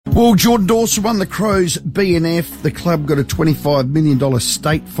Well, Jordan Dawson won the Crows BNF. The club got a $25 million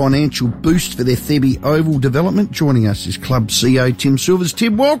state financial boost for their Thebe Oval development. Joining us is club CEO Tim Silvers.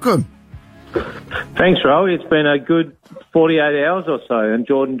 Tim, welcome. Thanks, Ro. It's been a good 48 hours or so, and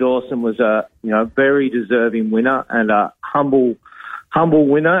Jordan Dawson was a very deserving winner and a humble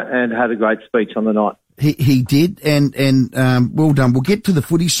winner, and had a great speech on the night. He did, and well done. We'll get to the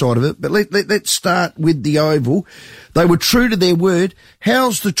footy side of it, but let's start with the Oval. They were true to their word.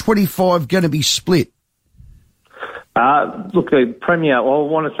 How's the 25 going to be split? Look, the Premier, I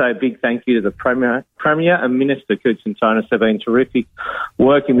want to say a big thank you to the Premier and Minister Koutsantonis. They've been terrific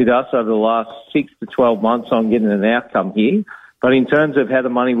working with us over the last 6 to 12 months on getting an outcome here. But in terms of how the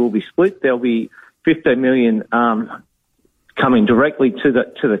money will be split, there'll be $15 million coming directly to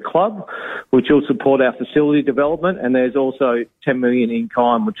the club, which will support our facility development, and there's also $10 million in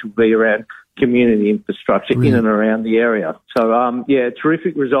kind, which will be around community infrastructure in and around the area. So, a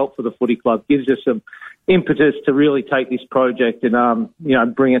terrific result for the footy club. Gives us some impetus to really take this project and,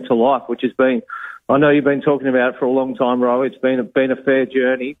 bring it to life, which has been, I know you've been talking about it for a long time, Ro. It's been a fair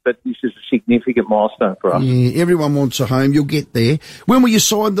journey, but this is a significant milestone for us. Yeah, everyone wants a home. You'll get there. When will you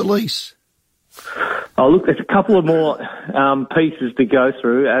sign the lease? Oh, look, there's a couple of more pieces to go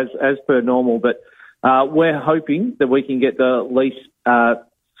through as per normal, but we're hoping that we can get the lease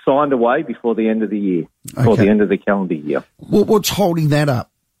signed away before the end of the year, before the end of the calendar year. What's holding that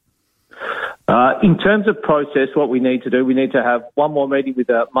up? In terms of process, what we need to do, we need to have one more meeting with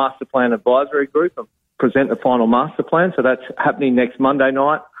the Master Plan Advisory Group and present the final master plan. So that's happening next Monday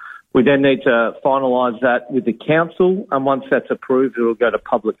night. We then need to finalise that with the council, and once that's approved, it will go to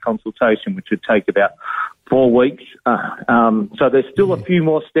public consultation, which would take about 4 weeks. So there's still a few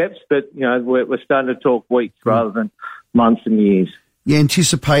more steps, but we're starting to talk weeks rather than months and years. You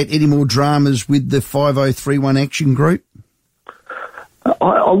anticipate any more dramas with the 5031 Action Group?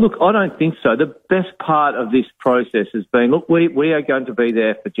 I don't think so. The best part of this process has been, look, we are going to be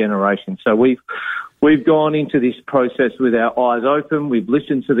there for generations. So we've gone into this process with our eyes open. We've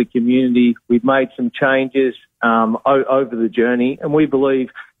listened to the community. We've made some changes over the journey, and we believe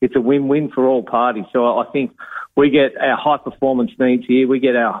it's a win-win for all parties. So I think we get our high-performance needs here. We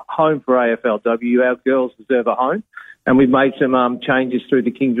get our home for AFLW. Our girls deserve a home. And we've made some changes through the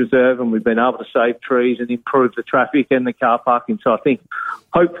Kings Reserve, and we've been able to save trees and improve the traffic and the car parking. So I think,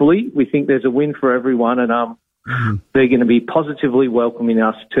 hopefully, we think there's a win for everyone, and they're going to be positively welcoming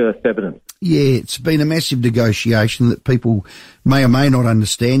us to Thebarton. Yeah, it's been a massive negotiation that people may or may not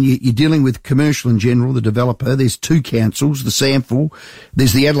understand. You're dealing with Commercial in General, the developer. There's two councils, the SAMFL.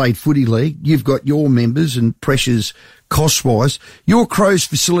 There's the Adelaide Footy League. You've got your members and pressures cost-wise. Your Crows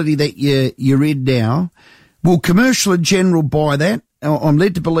facility that you're in now, will Commercial in General buy that? I'm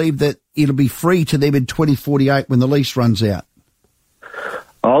led to believe that it'll be free to them in 2048 when the lease runs out.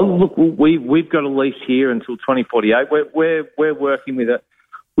 Oh, look, we've got a lease here until 2048. We're working with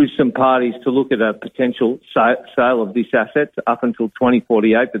some parties to look at a potential sale of this asset up until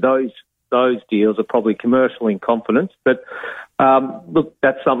 2048, but those deals are probably commercial in confidence. But look,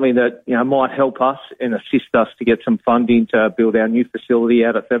 that's something that might help us and assist us to get some funding to build our new facility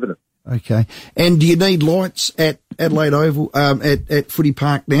out at Thebarton. Okay. And do you need lights at Adelaide Oval, at Footy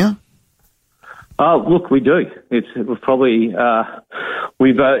Park now? Oh, look, we do. We've probably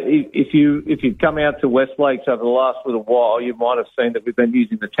if you've come out to West Lakes over the last little while, you might have seen that we've been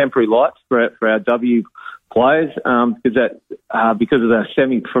using the temporary lights for our W players because of the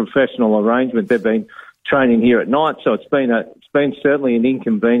semi-professional arrangement. They've been training here at night, so it's been certainly an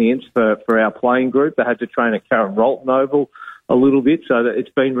inconvenience for our playing group. They had to train at Karen Rolton Oval a little bit, so that it's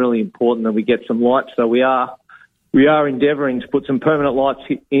been really important that we get some lights. So we are endeavouring to put some permanent lights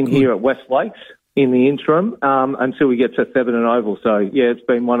in here at West Lakes in the interim until we get to Thebarton Oval. So, yeah, it's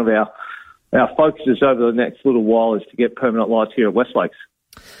been one of our focuses over the next little while is to get permanent lights here at West Lakes.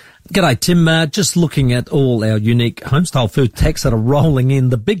 G'day, Tim. Just looking at all our unique homestyle food texts that are rolling in,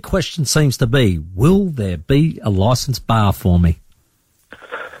 the big question seems to be, will there be a licensed bar for me?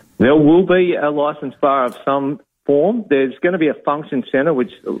 There will be a licensed bar of some form. There's going to be a function centre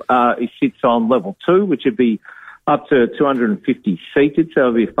which sits on level 2, which would be up to 250 seated, so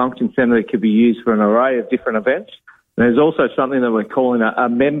it'll be a function centre that could be used for an array of different events. And there's also something that we're calling a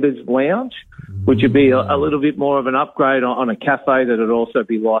members lounge, which would be a little bit more of an upgrade on a cafe that would also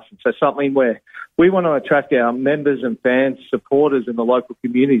be licensed. So something where we want to attract our members and fans, supporters in the local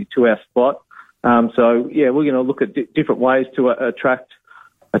community to our spot. So, yeah, we're going to look at different ways to attract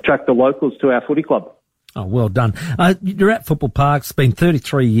the locals to our footy club. Oh, well done. You're at Football Park. It's been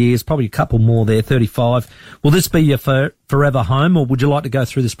 33 years, probably a couple more there, 35. Will this be your forever home, or would you like to go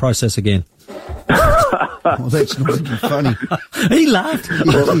through this process again? Well, that's not even funny. He laughed.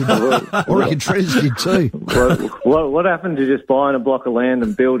 I reckon Trez did too. What happened to just buying a block of land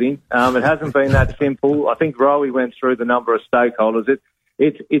and building? It hasn't been that simple. I think Rowie went through the number of stakeholders.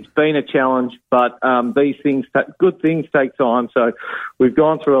 It's been a challenge, but these things, good things take time. So we've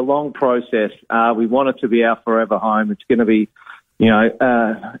gone through a long process. We want it to be our forever home. It's going to be,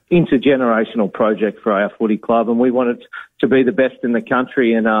 intergenerational project for our footy club, and we want it to be the best in the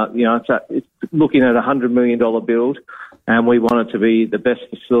country. And it's looking at $100 million build, and we want it to be the best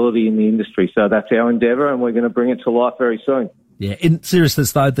facility in the industry. So that's our endeavour, and we're going to bring it to life very soon. Yeah, in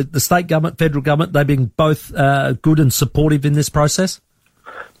seriousness though, the state government, federal government, they've been both good and supportive in this process.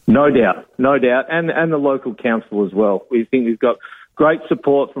 No doubt, and the local council as well. We think we've got great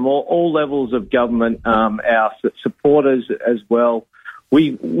support from all levels of government, our supporters as well.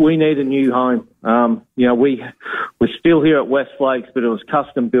 We need a new home. We're still here at West Lakes, but it was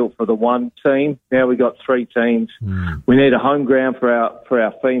custom built for the one team. Now we've got three teams. We need a home ground for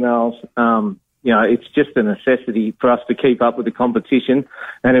our females. It's just a necessity for us to keep up with the competition.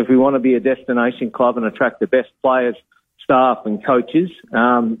 And if we want to be a destination club and attract the best players, staff and coaches,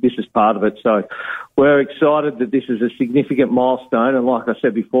 this is part of it. So we're excited that this is a significant milestone. And like I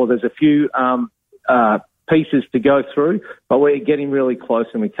said before, there's a few pieces to go through, but we're getting really close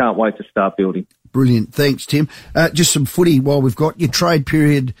and we can't wait to start building. Brilliant. Thanks, Tim. Just some footy while we've got your trade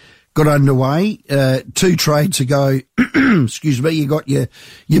period got underway. 2 trades ago, excuse me, you got your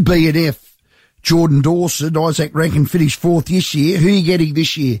B&F, Jordan Dawson, Isaac Rankin finished 4th this year. Who are you getting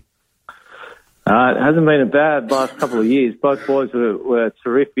this year? It hasn't been a bad last couple of years. Both boys were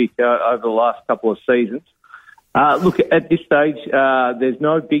terrific over the last couple of seasons. Look, at this stage, there's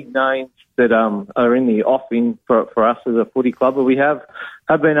no big names that are in the offing for us as a footy club, but we have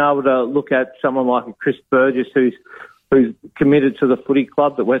been able to look at someone like a Chris Burgess who's committed to the footy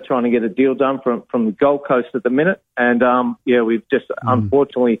club, that we're trying to get a deal done from the Gold Coast at the minute. And, we've just,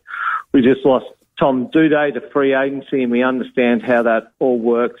 unfortunately, we just lost Tom Duday to free agency, and we understand how that all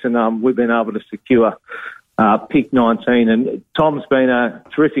works, and we've been able to secure pick 19. And Tom's been a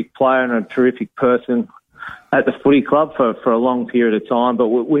terrific player and a terrific person at the footy club for a long period of time, but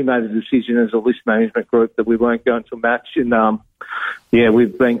we made a decision as a list management group that we weren't going to match, and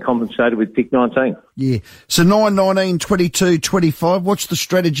we've been compensated with pick 19. Yeah. So 9, 19, 22, 25, what's the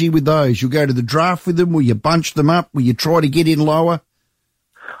strategy with those? You'll go to the draft with them? Will you bunch them up? Will you try to get in lower?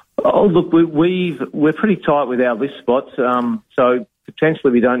 Oh, look, we're pretty tight with our list spots, so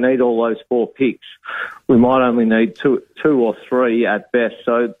potentially we don't need all those 4 picks. We might only need two or 3 at best.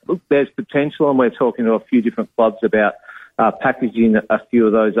 So, look, there's potential, and we're talking to a few different clubs about packaging a few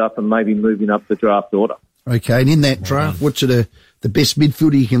of those up and maybe moving up the draft order. Okay, and in that draft, what's the best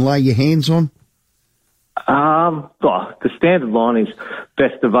midfielder you can lay your hands on? The standard line is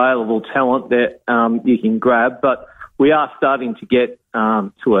best available talent that you can grab, but we are starting to get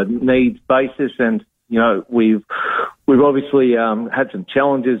to a needs basis, and we've obviously had some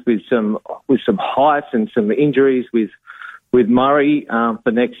challenges with some heights and some injuries with Murray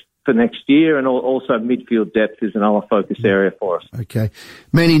for next year, and also midfield depth is another focus area for us. Okay,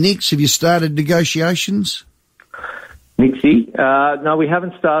 Manny Nix, have you started negotiations? Nixie, no, we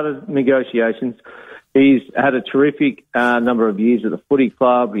haven't started negotiations. He's had a terrific number of years at the footy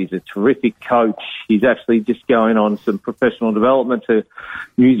club. He's a terrific coach. He's actually just going on some professional development to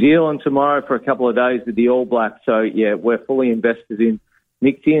New Zealand tomorrow for a couple of days with the All Blacks. So, yeah, we're fully invested in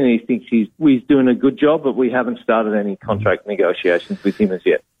Nixie, and he thinks he's doing a good job, but we haven't started any contract negotiations with him as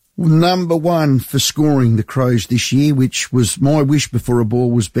yet. Number 1 for scoring the Crows this year, which was my wish before a ball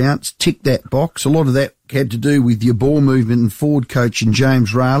was bounced. Tick that box. A lot of that had to do with your ball movement and forward coach and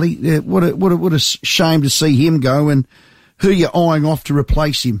James Raleigh. What a shame to see him go, and who you're eyeing off to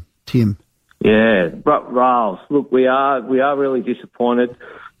replace him, Tim? Yeah, Riles. Look, we are really disappointed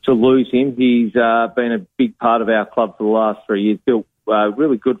to lose him. He's been a big part of our club for the last 3 years, built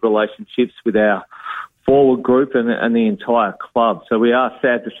really good relationships with our forward group and the entire club. So we are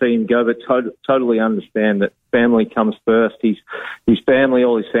sad to see him go, but totally understand that family comes first. His family,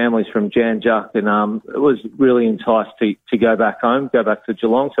 all his family's from Jan Juck, and was really enticed to go back home, go back to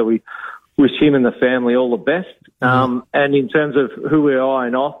Geelong. So we wish him and the family all the best. And in terms of who we're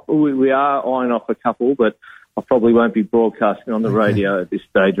eyeing off, we are eyeing off a couple, but I probably won't be broadcasting on the radio at this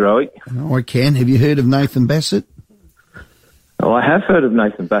stage, Rowie. Oh, I can. Have you heard of Nathan Bassett? Oh, I have heard of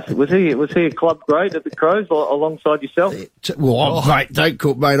Nathan Bassett. Was he a club great at the Crows alongside yourself? Well, I'm great. Don't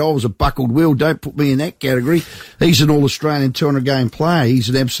cook, mate. I was a buckled wheel. Don't put me in that category. He's an All-Australian 200-game player. He's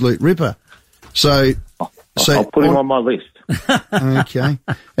an absolute ripper. So I'll put him on my list. Okay.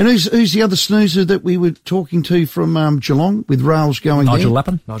 And who's the other snoozer that we were talking to from Geelong with Rails going Nigel there?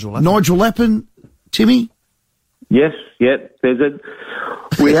 Lappin. Nigel Lappin. Timmy? Yes, yeah.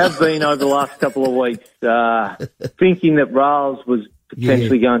 We have been over the last couple of weeks thinking that Rails was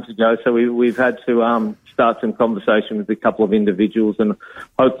potentially going to go, so we've had to start some conversation with a couple of individuals, and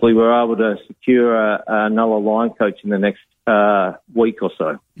hopefully we're able to secure another line coach in the next week or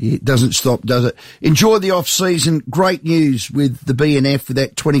so. Yeah, it doesn't stop, does it? Enjoy the off-season. Great news with the BNF with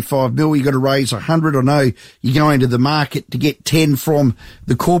that 25 mil. You've got to raise 100. I know you're going to the market to get 10 from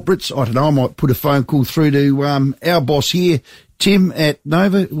the corporates. I don't know, I might put a phone call through to our boss here, Tim at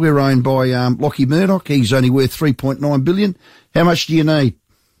Nova. We're owned by Lockie Murdoch. He's only worth $3.9 billion. How much do you need?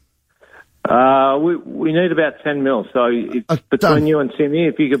 We need about 10 mil. So between you and Timmy,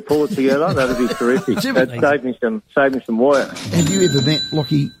 if you could pull it together, that'd be terrific. That'd save me some work. Have you ever met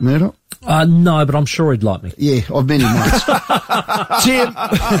Lockie Murdoch? No, but I'm sure he'd like me. Yeah, I've met him once. Tim,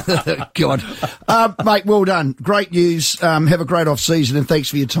 God, mate, well done. Great news. Have a great off season, and thanks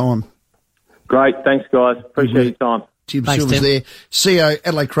for your time. Great, thanks guys. Appreciate your time. Tim Silver's there, CEO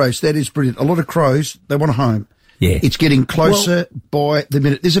Adelaide Crows. That is brilliant. A lot of Crows, they want a home. Yeah. It's getting closer by the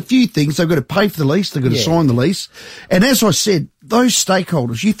minute. There's a few things. They've got to pay for the lease. They've got to sign the lease. And as I said, those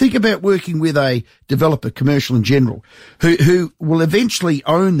stakeholders, you think about working with a developer, commercial and general, who will eventually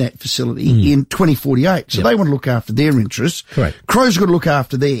own that facility in 2048. So they want to look after their interests. Correct. Crows got to look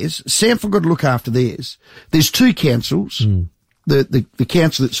after theirs. Samford got to look after theirs. There's two councils. The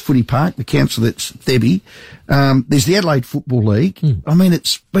council that's Footy Park, the council that's Thebby. There's the Adelaide Football League. I mean,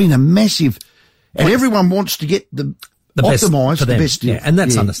 it's been a massive... And everyone wants to get the optimised, the best deal. Yeah, and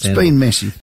that's understandable. It's been massive.